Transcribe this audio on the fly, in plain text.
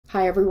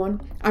Hi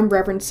everyone, I'm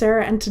Reverend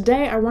Sarah, and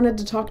today I wanted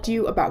to talk to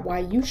you about why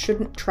you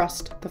shouldn't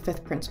trust the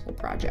Fifth Principle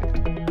Project.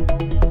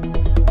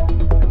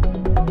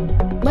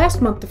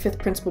 Last month, the Fifth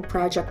Principle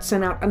Project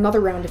sent out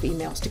another round of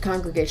emails to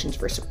congregations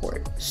for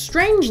support.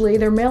 Strangely,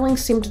 their mailings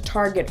seemed to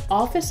target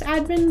office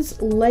admins,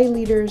 lay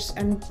leaders,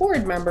 and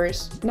board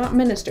members, not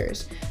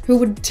ministers, who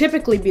would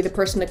typically be the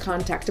person to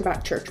contact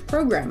about church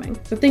programming.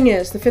 The thing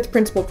is, the Fifth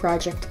Principle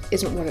Project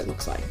isn't what it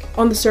looks like.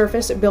 On the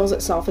surface, it bills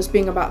itself as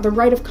being about the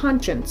right of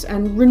conscience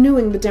and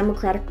renewing the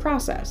democratic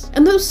process.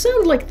 And those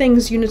sound like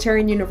things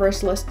Unitarian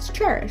Universalists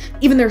cherish.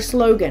 Even their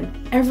slogan,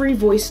 "Every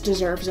voice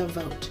deserves a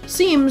vote,"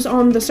 seems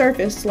on the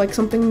surface like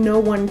something no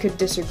one could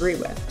disagree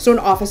with. So an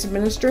office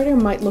administrator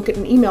might look at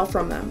an email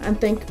from them and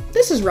think,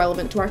 this is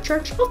relevant to our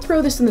church, I'll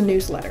throw this in the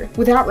newsletter,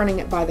 without running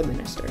it by the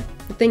minister.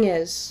 The thing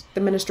is,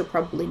 the minister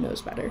probably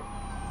knows better.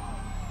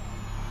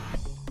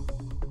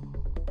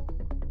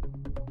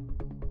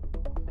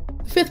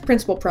 The Fifth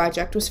Principle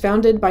Project was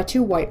founded by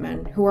two white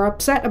men who are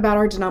upset about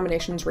our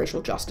denomination's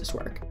racial justice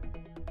work.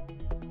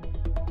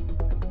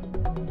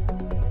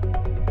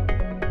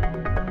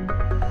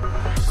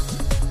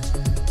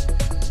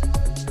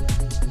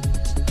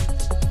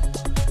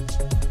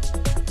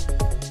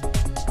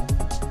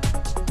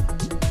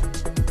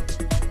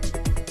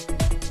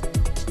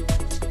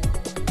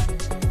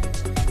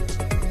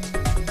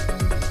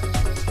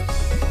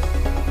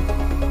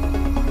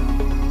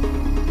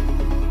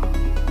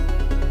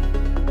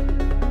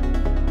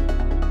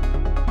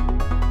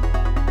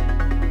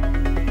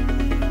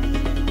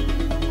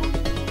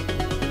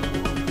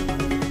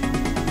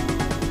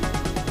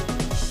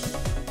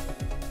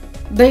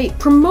 They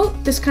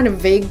promote this kind of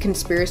vague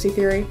conspiracy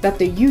theory that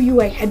the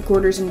UUA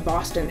headquarters in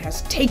Boston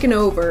has taken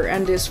over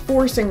and is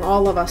forcing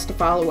all of us to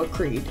follow a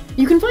creed.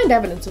 You can find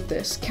evidence of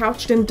this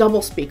couched in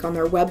doublespeak on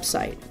their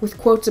website, with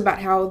quotes about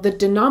how the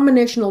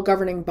denominational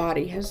governing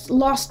body has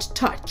lost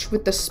touch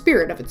with the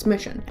spirit of its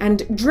mission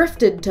and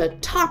drifted to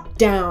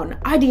top-down,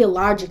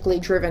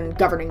 ideologically driven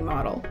governing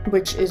model,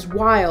 which is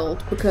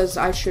wild because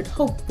I should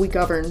hope we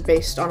govern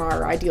based on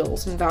our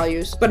ideals and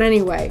values. But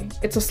anyway,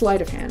 it's a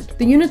sleight of hand.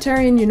 The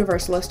Unitarian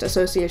Universalist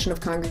Association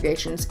of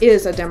Congregations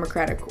is a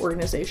democratic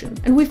organization,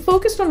 and we've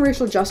focused on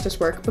racial justice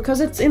work because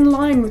it's in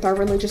line with our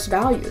religious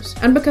values,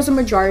 and because a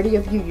majority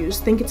of UUs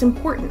think it's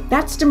important.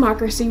 That's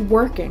democracy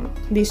working.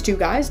 These two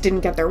guys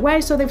didn't get their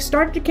way, so they've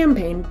started a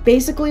campaign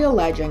basically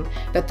alleging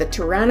that the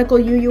tyrannical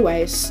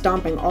UUA is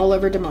stomping all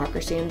over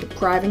democracy and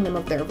depriving them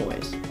of their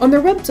voice. On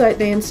their website,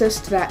 they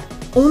insist that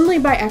only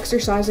by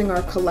exercising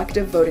our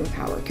collective voting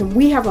power can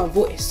we have a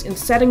voice in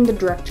setting the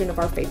direction of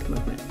our faith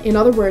movement. In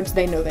other words,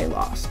 they know they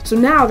lost. So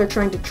now they're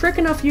trying to trick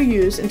enough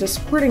UUs into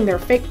supporting their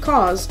fake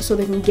cause so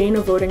they can gain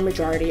a voting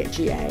majority at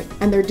GA.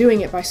 And they're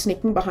doing it by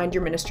sneaking behind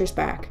your minister's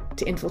back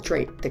to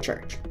infiltrate the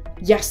church.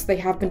 Yes, they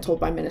have been told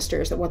by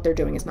ministers that what they're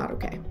doing is not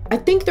okay. I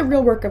think the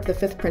real work of the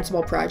Fifth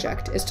Principle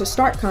Project is to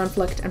start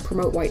conflict and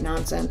promote white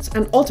nonsense,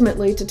 and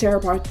ultimately to tear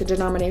apart the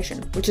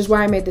denomination, which is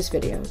why I made this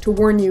video, to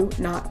warn you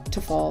not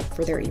to fall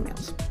for their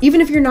emails.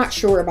 Even if you're not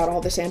sure about all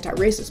this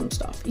anti-racism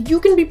stuff, you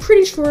can be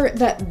pretty sure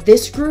that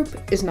this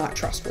group is not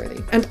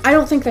trustworthy, and I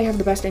don't think they have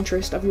the best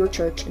interest of your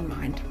church in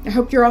mind. I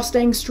hope you're all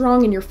staying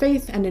strong in your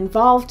faith and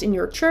involved in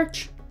your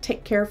church.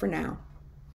 Take care for now.